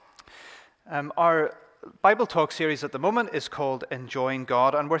Our Bible Talk series at the moment is called Enjoying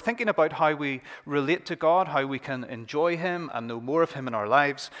God, and we're thinking about how we relate to God, how we can enjoy Him and know more of Him in our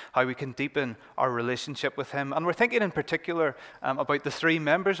lives, how we can deepen our relationship with Him. And we're thinking in particular about the three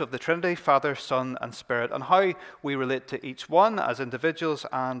members of the Trinity, Father, Son, and Spirit, and how we relate to each one as individuals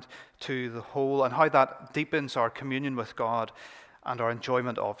and to the whole, and how that deepens our communion with God and our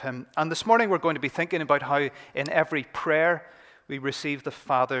enjoyment of Him. And this morning we're going to be thinking about how in every prayer we receive the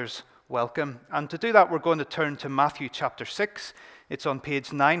Father's welcome. And to do that, we're going to turn to Matthew chapter 6. It's on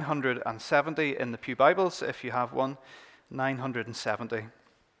page 970 in the Pew Bibles, if you have one, 970.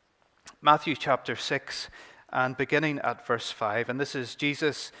 Matthew chapter 6, and beginning at verse 5. And this is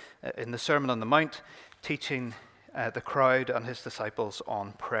Jesus in the Sermon on the Mount, teaching the crowd and his disciples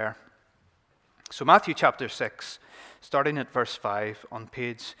on prayer. So Matthew chapter 6, starting at verse 5 on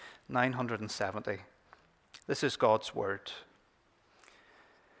page 970. This is God's word.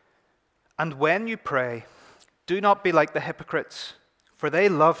 And when you pray, do not be like the hypocrites, for they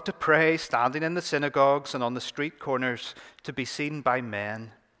love to pray standing in the synagogues and on the street corners to be seen by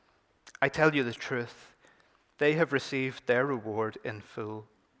men. I tell you the truth, they have received their reward in full.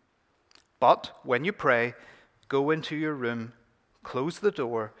 But when you pray, go into your room, close the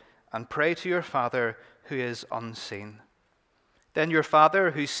door, and pray to your Father who is unseen. Then your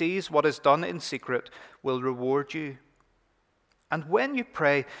Father who sees what is done in secret will reward you. And when you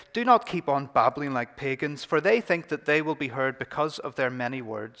pray, do not keep on babbling like pagans, for they think that they will be heard because of their many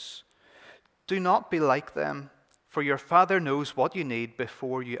words. Do not be like them, for your Father knows what you need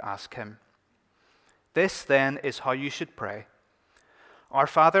before you ask Him. This then is how you should pray. Our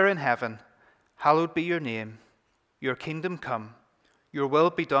Father in heaven, hallowed be your name. Your kingdom come. Your will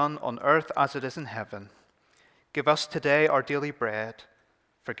be done on earth as it is in heaven. Give us today our daily bread.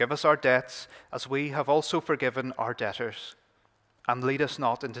 Forgive us our debts, as we have also forgiven our debtors. And lead us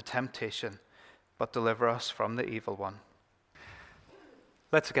not into temptation, but deliver us from the evil one.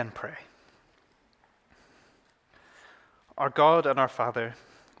 Let's again pray. Our God and our Father,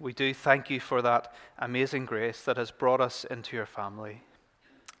 we do thank you for that amazing grace that has brought us into your family.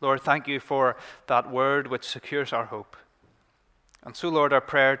 Lord, thank you for that word which secures our hope. And so, Lord, our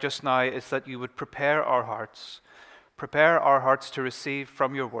prayer just now is that you would prepare our hearts to receive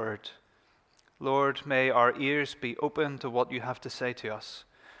from your word. Lord, may our ears be open to what you have to say to us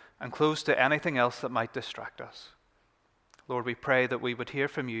and closed to anything else that might distract us. Lord, we pray that we would hear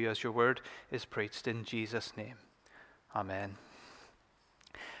from you as your word is preached in Jesus' name. Amen.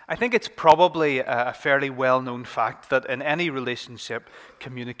 I think it's probably a fairly well-known fact that in any relationship,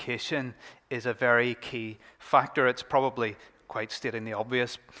 communication is a very key factor. It's probably quite stating the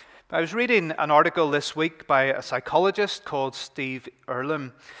obvious. I was reading an article this week by a psychologist called Steve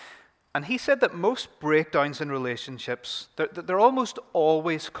Earlham. And he said that most breakdowns in relationships, they're almost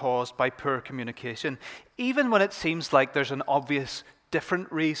always caused by poor communication, even when it seems like there's an obvious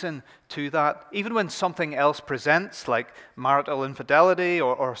different reason to that. Even when something else presents, like marital infidelity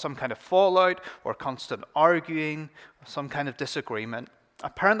or some kind of fallout or constant arguing or some kind of disagreement.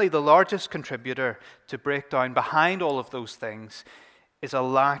 Apparently the largest contributor to breakdown behind all of those things is a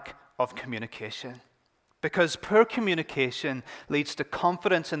lack of communication. Because poor communication leads to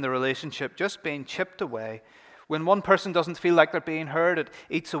confidence in the relationship just being chipped away. When one person doesn't feel like they're being heard, it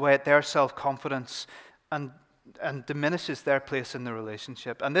eats away at their self-confidence and diminishes their place in the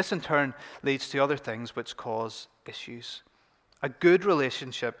relationship. And this in turn leads to other things which cause issues. A good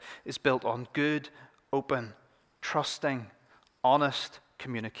relationship is built on good, open, trusting, honest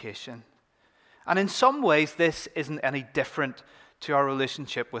communication. And in some ways, this isn't any different to our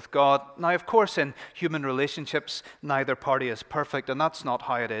relationship with God. Now, of course, in human relationships, neither party is perfect, and that's not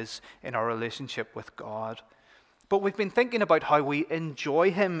how it is in our relationship with God. But we've been thinking about how we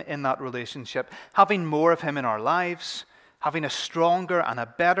enjoy Him in that relationship, having more of Him in our lives, having a stronger and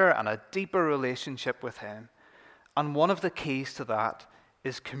a better and a deeper relationship with Him. And one of the keys to that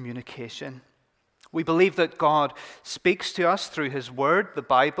is communication. We believe that God speaks to us through His Word, the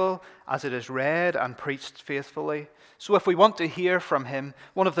Bible, as it is read and preached faithfully. So if we want to hear from Him,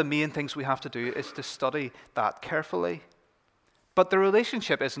 one of the main things we have to do is to study that carefully. But the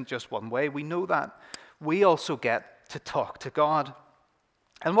relationship isn't just one way. We know that. We also get to talk to God.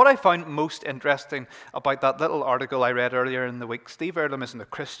 And what I found most interesting about that little article I read earlier in the week, Steve Earlham isn't a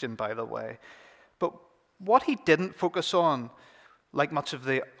Christian, by the way, but what he didn't focus on, like much of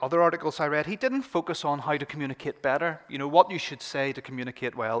the other articles I read, he didn't focus on how to communicate better. You know, what you should say to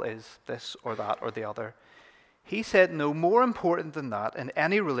communicate well is this or that or the other. He said, no, more important than that in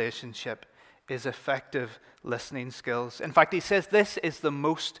any relationship is effective listening skills. In fact, he says this is the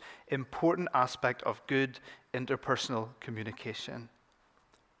most important aspect of good interpersonal communication.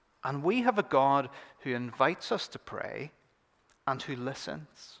 And we have a God who invites us to pray and who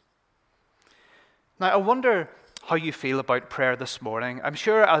listens. Now, I wonder how you feel about prayer this morning. I'm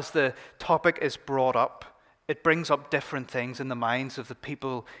sure as the topic is brought up, it brings up different things in the minds of the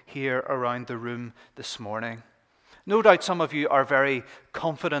people here around the room this morning. No doubt some of you are very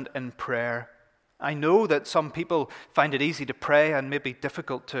confident in prayer. I know that some people find it easy to pray and maybe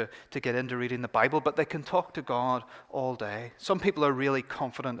difficult to get into reading the Bible, but they can talk to God all day. Some people are really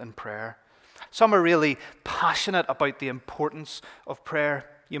confident in prayer. Some are really passionate about the importance of prayer.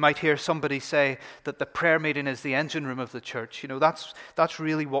 You might hear somebody say that the prayer meeting is the engine room of the church. You know, that's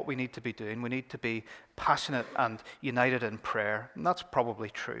really what we need to be doing. We need to be passionate and united in prayer, and that's probably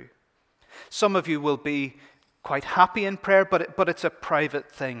true. Some of you will be quite happy in prayer, but it's a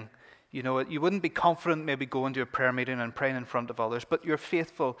private thing. You know, you wouldn't be confident maybe going to a prayer meeting and praying in front of others, but you're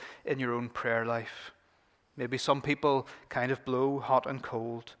faithful in your own prayer life. Maybe some people kind of blow hot and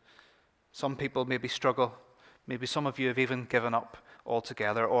cold. Some people maybe struggle. Maybe some of you have even given up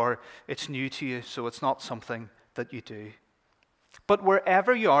altogether, or it's new to you, so it's not something that you do. But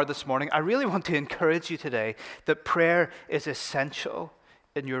wherever you are this morning, I really want to encourage you today that prayer is essential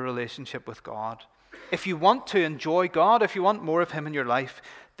in your relationship with God. If you want to enjoy God, if you want more of Him in your life,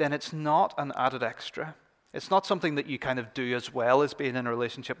 then it's not an added extra. It's not something that you kind of do as well as being in a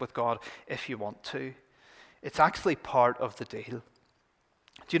relationship with God if you want to. It's actually part of the deal.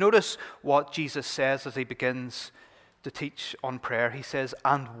 Do you notice what Jesus says as He begins to teach on prayer? He says,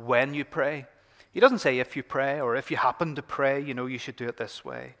 and when you pray. He doesn't say if you pray or if you happen to pray, you know, you should do it this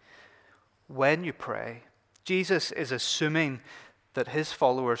way. When you pray. Jesus is assuming that His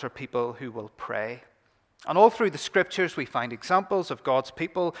followers are people who will pray. And all through the scriptures, we find examples of God's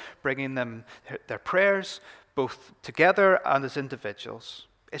people bringing them their prayers, both together and as individuals.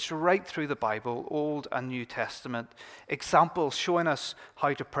 It's right through the Bible, Old and New Testament, examples showing us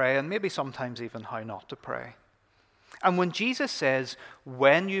how to pray and maybe sometimes even how not to pray. And when Jesus says,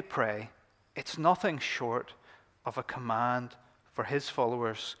 when you pray, it's nothing short of a command for His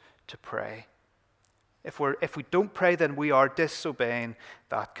followers to pray. If we don't pray, then we are disobeying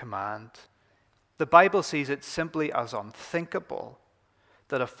that command. The Bible sees it simply as unthinkable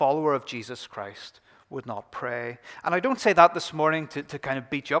that a follower of Jesus Christ would not pray. And I don't say that this morning to kind of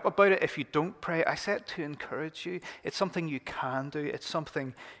beat you up about it. If you don't pray, I say it to encourage you. It's something you can do. It's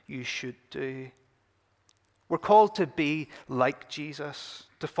something you should do. We're called to be like Jesus,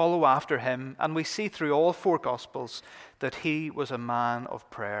 to follow after Him. And we see through all four Gospels that He was a man of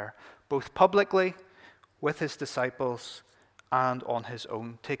prayer, both publicly, with His disciples, and on His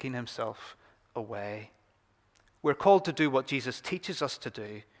own, taking Himself away. We're called to do what Jesus teaches us to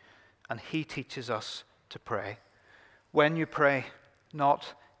do, and He teaches us to pray. When you pray,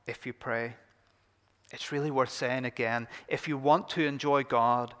 not if you pray. It's really worth saying again, if you want to enjoy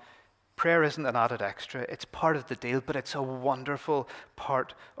God, prayer isn't an added extra. It's part of the deal, but it's a wonderful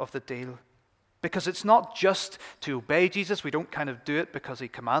part of the deal. Because it's not just to obey Jesus. We don't kind of do it because He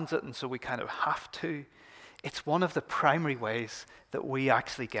commands it, and so we kind of have to. It's one of the primary ways that we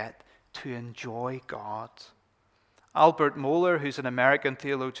actually get to enjoy God. Albert Mohler, who's an American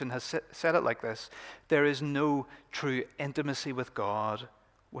theologian, has said it like this: there is no true intimacy with God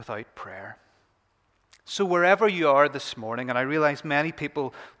without prayer. So wherever you are this morning, and I realize many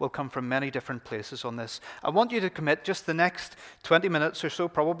people will come from many different places on this, I want you to commit just the next 20 minutes or so,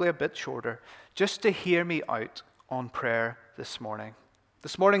 probably a bit shorter, just to hear me out on prayer this morning.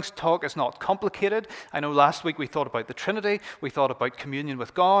 This morning's talk is not complicated. I know last week we thought about the Trinity, we thought about communion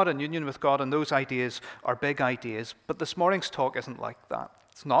with God and union with God, and those ideas are big ideas. But this morning's talk isn't like that.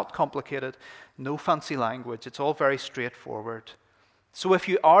 It's not complicated, no fancy language. It's all very straightforward. So if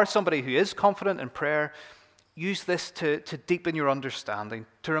you are somebody who is confident in prayer, use this to deepen your understanding,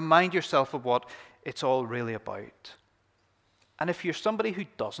 to remind yourself of what it's all really about. And if you're somebody who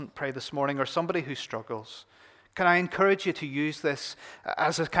doesn't pray this morning or somebody who struggles, can I encourage you to use this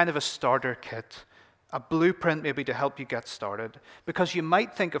as a kind of a starter kit, a blueprint maybe to help you get started? Because you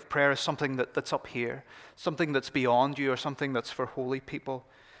might think of prayer as something that's up here, something that's beyond you, or something that's for holy people.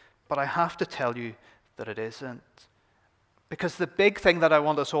 But I have to tell you that it isn't. Because the big thing that I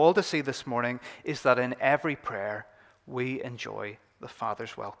want us all to see this morning is that in every prayer, we enjoy the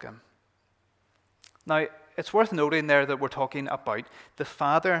Father's welcome. Now, it's worth noting there that we're talking about the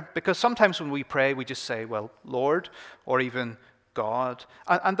Father, because sometimes when we pray, we just say, well, Lord, or even God.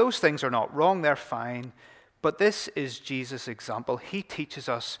 And those things are not wrong, they're fine. But this is Jesus' example. He teaches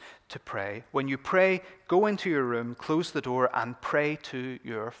us to pray. When you pray, go into your room, close the door, and pray to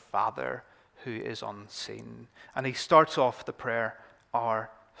your Father who is unseen. And he starts off the prayer, Our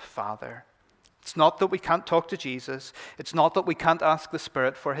Father. It's not that we can't talk to Jesus. It's not that we can't ask the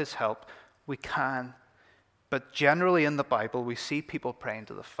Spirit for his help. We can. But generally in the Bible, we see people praying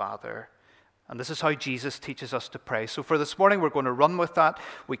to the Father. And this is how Jesus teaches us to pray. So for this morning, we're going to run with that.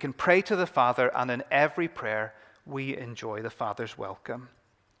 We can pray to the Father, and in every prayer, we enjoy the Father's welcome.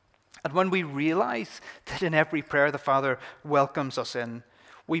 And when we realize that in every prayer the Father welcomes us in,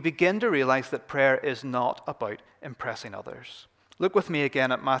 we begin to realize that prayer is not about impressing others. Look with me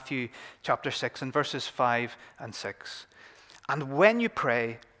again at Matthew chapter 6 and verses 5 and 6. And when you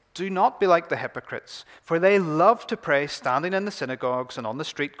pray, do not be like the hypocrites, for they love to pray standing in the synagogues and on the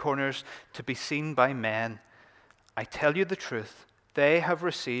street corners to be seen by men. I tell you the truth, they have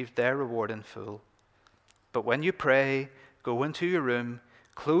received their reward in full. But when you pray, go into your room,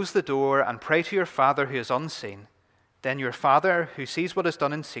 close the door, and pray to your Father who is unseen. Then your Father, who sees what is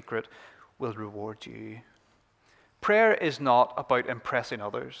done in secret, will reward you. Prayer is not about impressing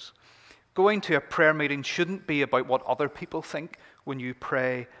others. Going to a prayer meeting shouldn't be about what other people think when you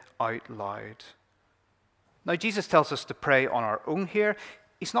pray out loud. Now, Jesus tells us to pray on our own here.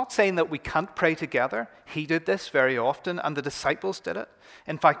 He's not saying that we can't pray together. He did this very often, and the disciples did it.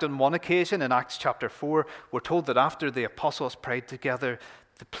 In fact, on one occasion in Acts chapter 4, we're told that after the apostles prayed together,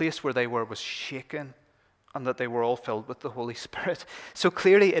 the place where they were was shaken, and that they were all filled with the Holy Spirit. So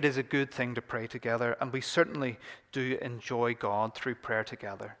clearly it is a good thing to pray together, and we certainly do enjoy God through prayer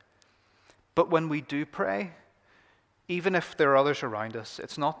together. But when we do pray, even if there are others around us,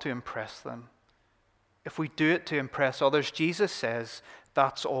 it's not to impress them. If we do it to impress others, Jesus says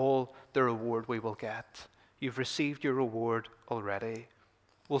that's all the reward we will get. You've received your reward already.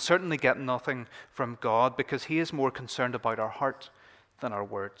 We'll certainly get nothing from God because he is more concerned about our heart than our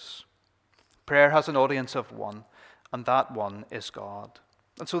words. Prayer has an audience of one, and that one is God.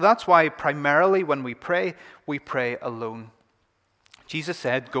 And so that's why primarily when we pray alone. Jesus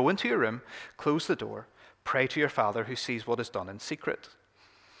said, go into your room, close the door, pray to your Father who sees what is done in secret.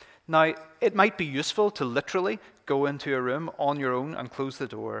 Now, it might be useful to literally go into a room on your own and close the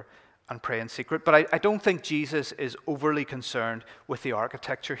door and pray in secret, but I don't think Jesus is overly concerned with the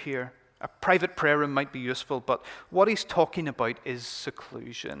architecture here. A private prayer room might be useful, but what he's talking about is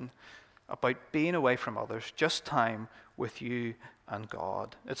seclusion, about being away from others, just time with you and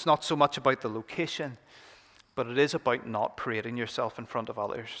God. It's not so much about the location, but it is about not parading yourself in front of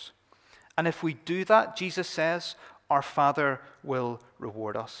others. And if we do that, Jesus says, our Father will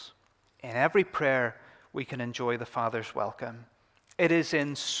reward us. In every prayer, we can enjoy the Father's welcome. It is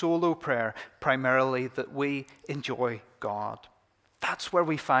in solo prayer, primarily, that we enjoy God. That's where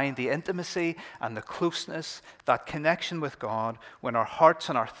we find the intimacy and the closeness, that connection with God, when our hearts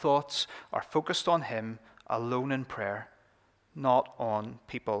and our thoughts are focused on him alone in prayer, not on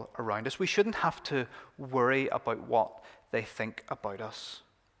people around us. We shouldn't have to worry about what they think about us.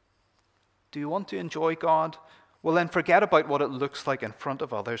 Do you want to enjoy God? Well, then forget about what it looks like in front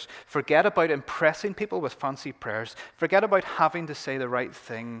of others. Forget about impressing people with fancy prayers. Forget about having to say the right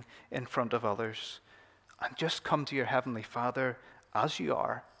thing in front of others. And just come to your Heavenly Father as you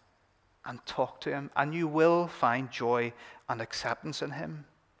are and talk to him, and you will find joy and acceptance in him.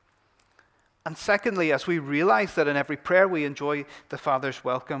 And secondly, as we realize that in every prayer we enjoy the Father's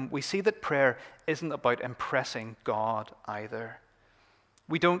welcome, we see that prayer isn't about impressing God either.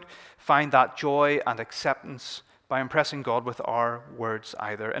 We don't find that joy and acceptance by impressing God with our words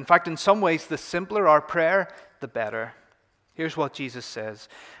either. In fact, in some ways, the simpler our prayer, the better. Here's what Jesus says,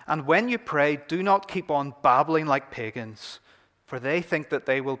 and when you pray, do not keep on babbling like pagans, for they think that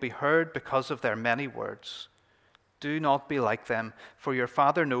they will be heard because of their many words. Do not be like them, for your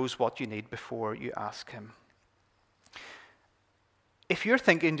Father knows what you need before you ask him. If you're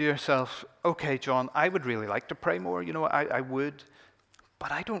thinking to yourself, okay, John, I would really like to pray more, I would,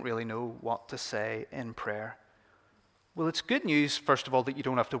 but I don't really know what to say in prayer. Well, it's good news, first of all, that you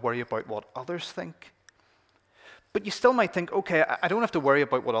don't have to worry about what others think. But you still might think, okay, I don't have to worry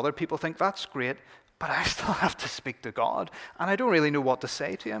about what other people think. That's great, but I still have to speak to God, and I don't really know what to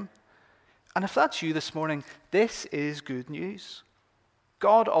say to him. And if that's you this morning, this is good news.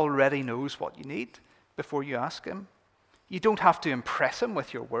 God already knows what you need before you ask him. You don't have to impress him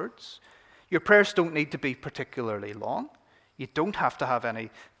with your words. Your prayers don't need to be particularly long. You don't have to have any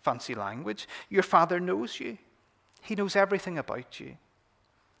fancy language. Your Father knows you. He knows everything about you.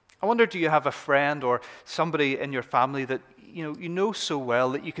 I wonder, do you have a friend or somebody in your family that you know so well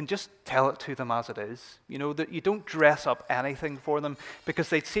that you can just tell it to them as it is? That you don't dress up anything for them because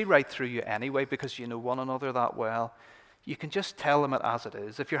they'd see right through you anyway because you know one another that well. You can just tell them it as it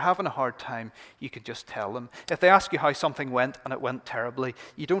is. If you're having a hard time, you can just tell them. If they ask you how something went and it went terribly,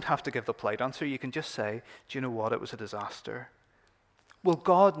 you don't have to give the polite answer. You can just say, do you know what? It was a disaster. Well,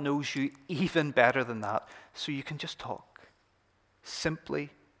 God knows you even better than that, so you can just talk. Simply,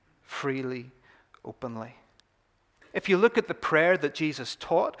 freely, openly. If you look at the prayer that Jesus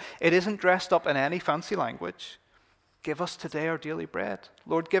taught, it isn't dressed up in any fancy language. Give us today our daily bread.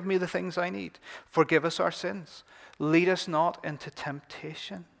 Lord, give me the things I need. Forgive us our sins. Lead us not into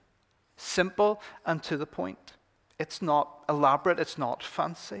temptation. Simple and to the point. It's not elaborate, it's not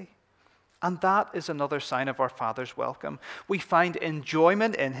fancy. And that is another sign of our Father's welcome. We find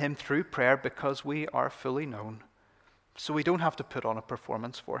enjoyment in him through prayer because we are fully known. So we don't have to put on a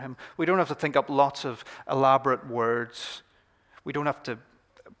performance for him. We don't have to think up lots of elaborate words. We don't have to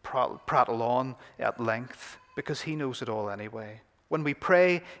prattle on at length because he knows it all anyway. When we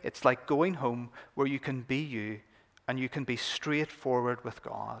pray, it's like going home where you can be you and you can be straightforward with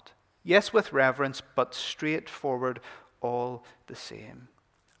God. Yes, with reverence, but straightforward all the same.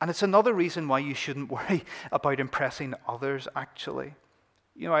 And it's another reason why you shouldn't worry about impressing others, actually.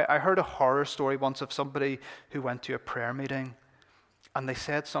 You know, I heard a horror story once of somebody who went to a prayer meeting and they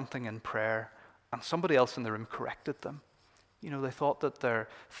said something in prayer and somebody else in the room corrected them. You know, they thought that their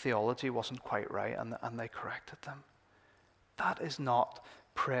theology wasn't quite right and they corrected them. That is not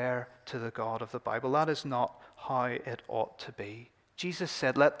prayer to the God of the Bible. That is not how it ought to be. Jesus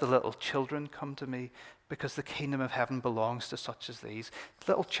said, "Let the little children come to me because the kingdom of heaven belongs to such as these."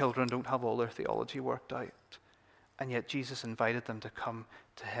 Little children don't have all their theology worked out. And yet Jesus invited them to come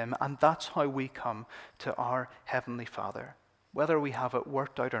to him. And that's how we come to our Heavenly Father. Whether we have it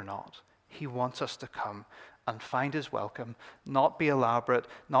worked out or not, he wants us to come and find his welcome, not be elaborate,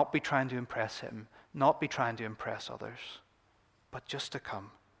 not be trying to impress him, not be trying to impress others, but just to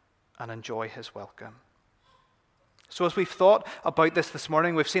come and enjoy his welcome. So as we've thought about this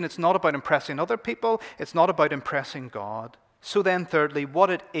morning, we've seen it's not about impressing other people, it's not about impressing God. So then thirdly, what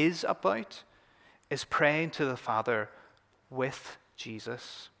it is about is praying to the Father with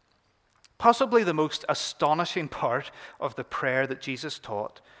Jesus. Possibly the most astonishing part of the prayer that Jesus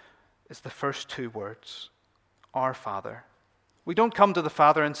taught is the first two words, our Father. We don't come to the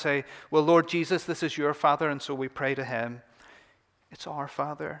Father and say, well, Lord Jesus, this is your Father, and so we pray to him. It's our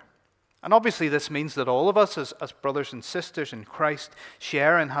Father. And obviously this means that all of us as brothers and sisters in Christ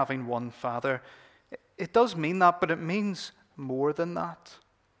share in having one Father. It does mean that, but it means more than that.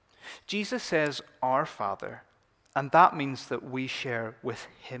 Jesus says, our Father, and that means that we share with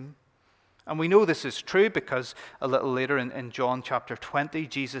him. And we know this is true because a little later in John chapter 20,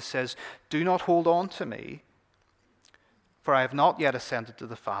 Jesus says, "Do not hold on to me, for I have not yet ascended to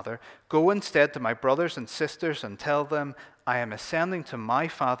the Father. Go instead to my brothers and sisters and tell them, I am ascending to my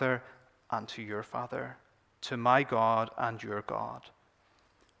Father and to your Father, to my God and your God."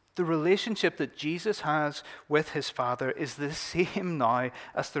 The relationship that Jesus has with his Father is the same now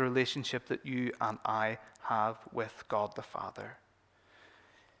as the relationship that you and I have with God the Father.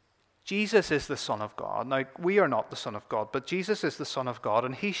 Jesus is the Son of God. Now, we are not the Son of God, but Jesus is the Son of God,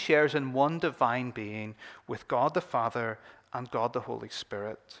 and he shares in one divine being with God the Father and God the Holy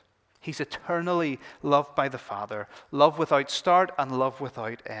Spirit. He's eternally loved by the Father, love without start and love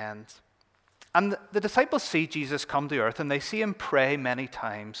without end. And the disciples see Jesus come to earth and they see him pray many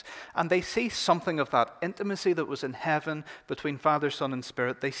times. And they see something of that intimacy that was in heaven between Father, Son, and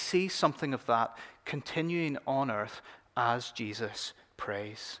Spirit. They see something of that continuing on earth as Jesus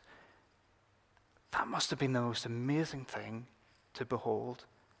prays. That must have been the most amazing thing to behold.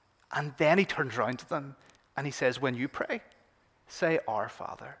 And then he turns around to them and he says, when you pray, say, our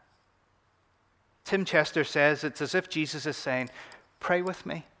Father. Tim Chester says it's as if Jesus is saying, pray with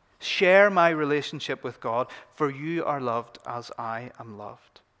me. Share my relationship with God, for you are loved as I am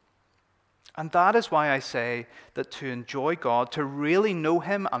loved. And that is why I say that to enjoy God, to really know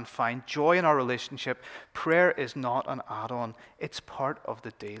him and find joy in our relationship, prayer is not an add-on. It's part of the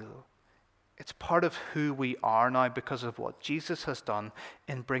deal. It's part of who we are now because of what Jesus has done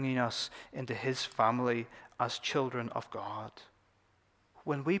in bringing us into his family as children of God.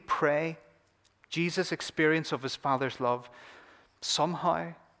 When we pray, Jesus' experience of his Father's love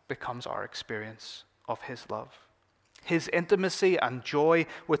somehow becomes our experience of his love. His intimacy and joy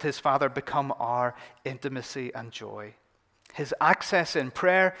with his Father become our intimacy and joy. His access in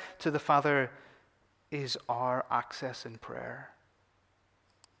prayer to the Father is our access in prayer.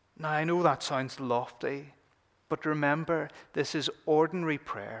 Now, I know that sounds lofty, but remember, this is ordinary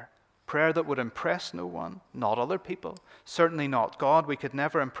prayer. Prayer that would impress no one, not other people, certainly not God. We could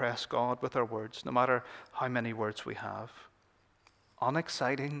never impress God with our words, no matter how many words we have.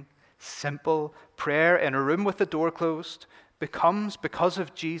 Unexciting, simple prayer in a room with the door closed becomes, because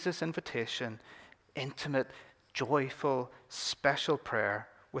of Jesus' invitation, intimate, joyful, special prayer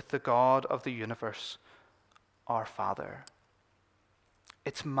with the God of the universe, our Father.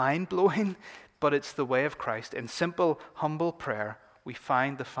 It's mind-blowing, but it's the way of Christ. In simple, humble prayer, we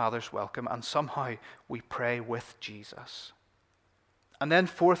find the Father's welcome, and somehow we pray with Jesus. And then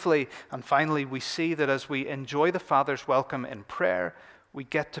fourthly and finally, we see that as we enjoy the Father's welcome in prayer, we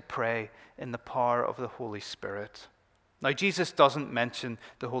get to pray in the power of the Holy Spirit. Now, Jesus doesn't mention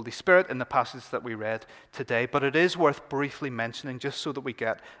the Holy Spirit in the passage that we read today, but it is worth briefly mentioning just so that we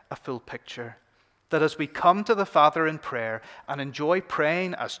get a full picture. That as we come to the Father in prayer and enjoy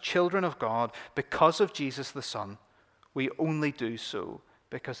praying as children of God because of Jesus the Son, we only do so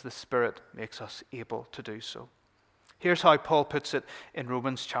because the Spirit makes us able to do so. Here's how Paul puts it in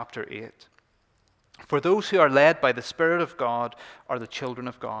Romans chapter 8. For those who are led by the Spirit of God are the children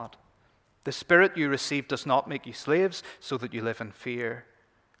of God. The Spirit you received does not make you slaves so that you live in fear.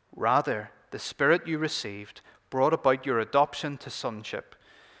 Rather, the Spirit you received brought about your adoption to sonship,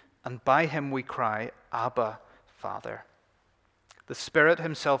 and by him we cry, Abba, Father. The Spirit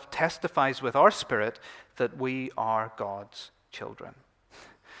himself testifies with our spirit that we are God's children.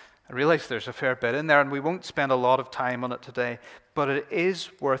 I realize there's a fair bit in there, and we won't spend a lot of time on it today, but it is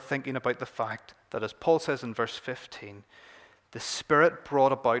worth thinking about the fact that, as Paul says in verse 15, the Spirit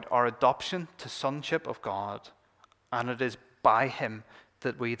brought about our adoption to sonship of God, and it is by him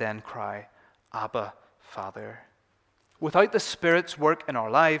that we then cry, Abba, Father. Without the Spirit's work in our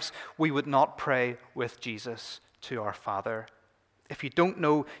lives, we would not pray with Jesus to our Father. If you don't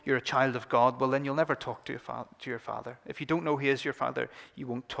know you're a child of God, well, then you'll never talk to your Father. If you don't know he is your Father, you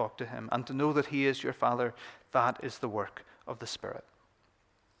won't talk to him. And to know that he is your Father, that is the work of the Spirit.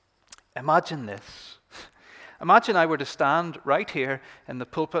 Imagine this. Imagine I were to stand right here in the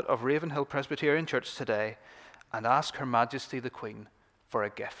pulpit of Ravenhill Presbyterian Church today and ask Her Majesty the Queen for a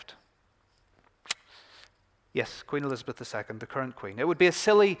gift. Yes, Queen Elizabeth II, the current Queen. It would be a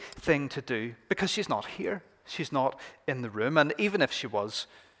silly thing to do because she's not here. She's not in the room. And even if she was,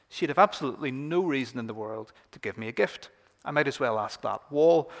 she'd have absolutely no reason in the world to give me a gift. I might as well ask that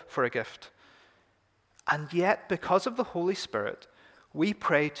wall for a gift. And yet, because of the Holy Spirit, we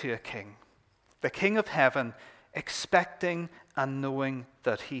pray to a King, the King of heaven, expecting and knowing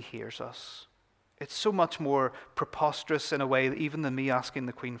that he hears us. It's so much more preposterous in a way even than me asking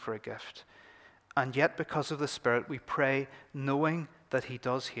the Queen for a gift. And yet, because of the Spirit, we pray knowing that he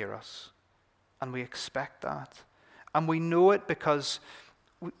does hear us. And we expect that. And we know it because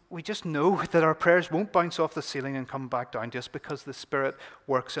we just know that our prayers won't bounce off the ceiling and come back down just because the Spirit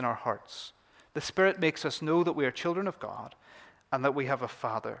works in our hearts. The Spirit makes us know that we are children of God and that we have a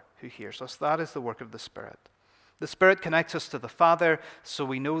Father who hears us. That is the work of the Spirit. The Spirit connects us to the Father, so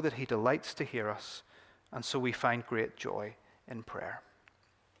we know that he delights to hear us, and so we find great joy in prayer.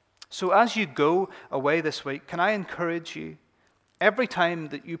 So as you go away this week, can I encourage you, every time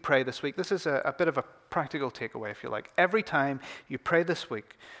that you pray this week, this is a bit of a practical takeaway, if you like. Every time you pray this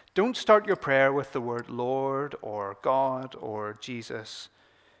week, don't start your prayer with the word Lord or God or Jesus,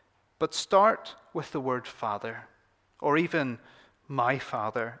 but start with the word Father, or even my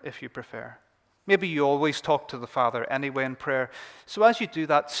Father, if you prefer. Maybe you always talk to the Father anyway in prayer. So as you do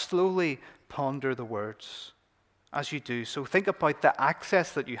that, slowly ponder the words. As you do so, think about the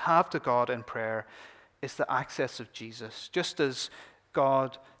access that you have to God in prayer is the access of Jesus. Just as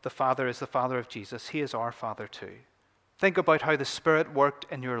God, the Father, is the Father of Jesus, he is our Father too. Think about how the Spirit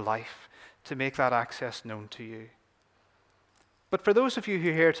worked in your life to make that access known to you. But for those of you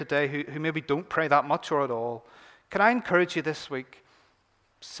who are here today who maybe don't pray that much or at all, can I encourage you this week,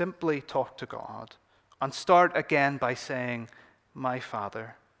 simply talk to God and start again by saying, my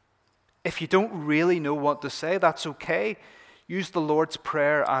Father. If you don't really know what to say, that's okay. Use the Lord's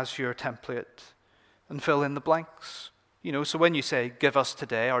Prayer as your template and fill in the blanks. So when you say, give us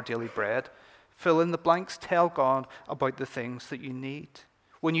today our daily bread, fill in the blanks. Tell God about the things that you need.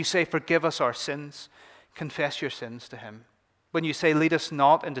 When you say, forgive us our sins, confess your sins to him. When you say, lead us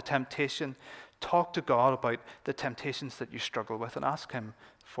not into temptation, talk to God about the temptations that you struggle with and ask him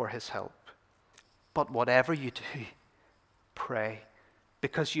for his help. But whatever you do, pray,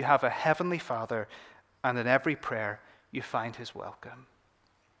 because you have a heavenly Father, and in every prayer you find his welcome.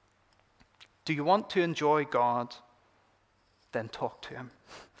 Do you want to enjoy God? Then talk to him.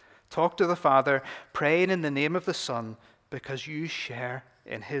 Talk to the Father, praying in the name of the Son, because you share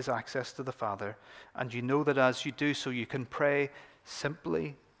in his access to the Father, and you know that as you do so, you can pray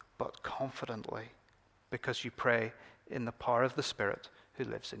simply but confidently, because you pray in the power of the Spirit who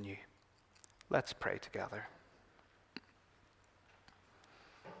lives in you. Let's pray together.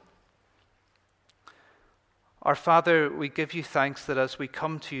 Our Father, we give you thanks that as we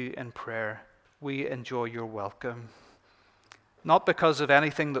come to you in prayer, we enjoy your welcome. Not because of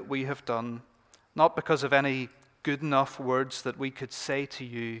anything that we have done, not because of any good enough words that we could say to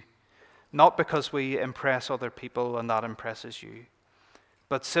you, not because we impress other people and that impresses you,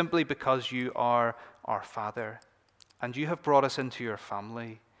 but simply because you are our Father and you have brought us into your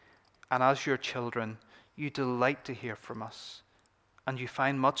family. And as your children, you delight to hear from us and you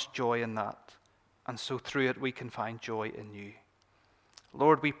find much joy in that. And so through it we can find joy in you.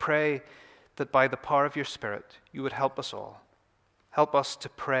 Lord, we pray that by the power of your Spirit, you would help us all. Help us to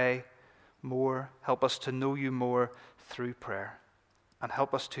pray more. Help us to know you more through prayer. And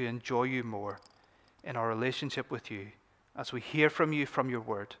help us to enjoy you more in our relationship with you as we hear from you from your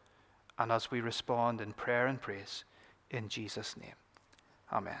word and as we respond in prayer and praise in Jesus' name.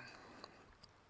 Amen.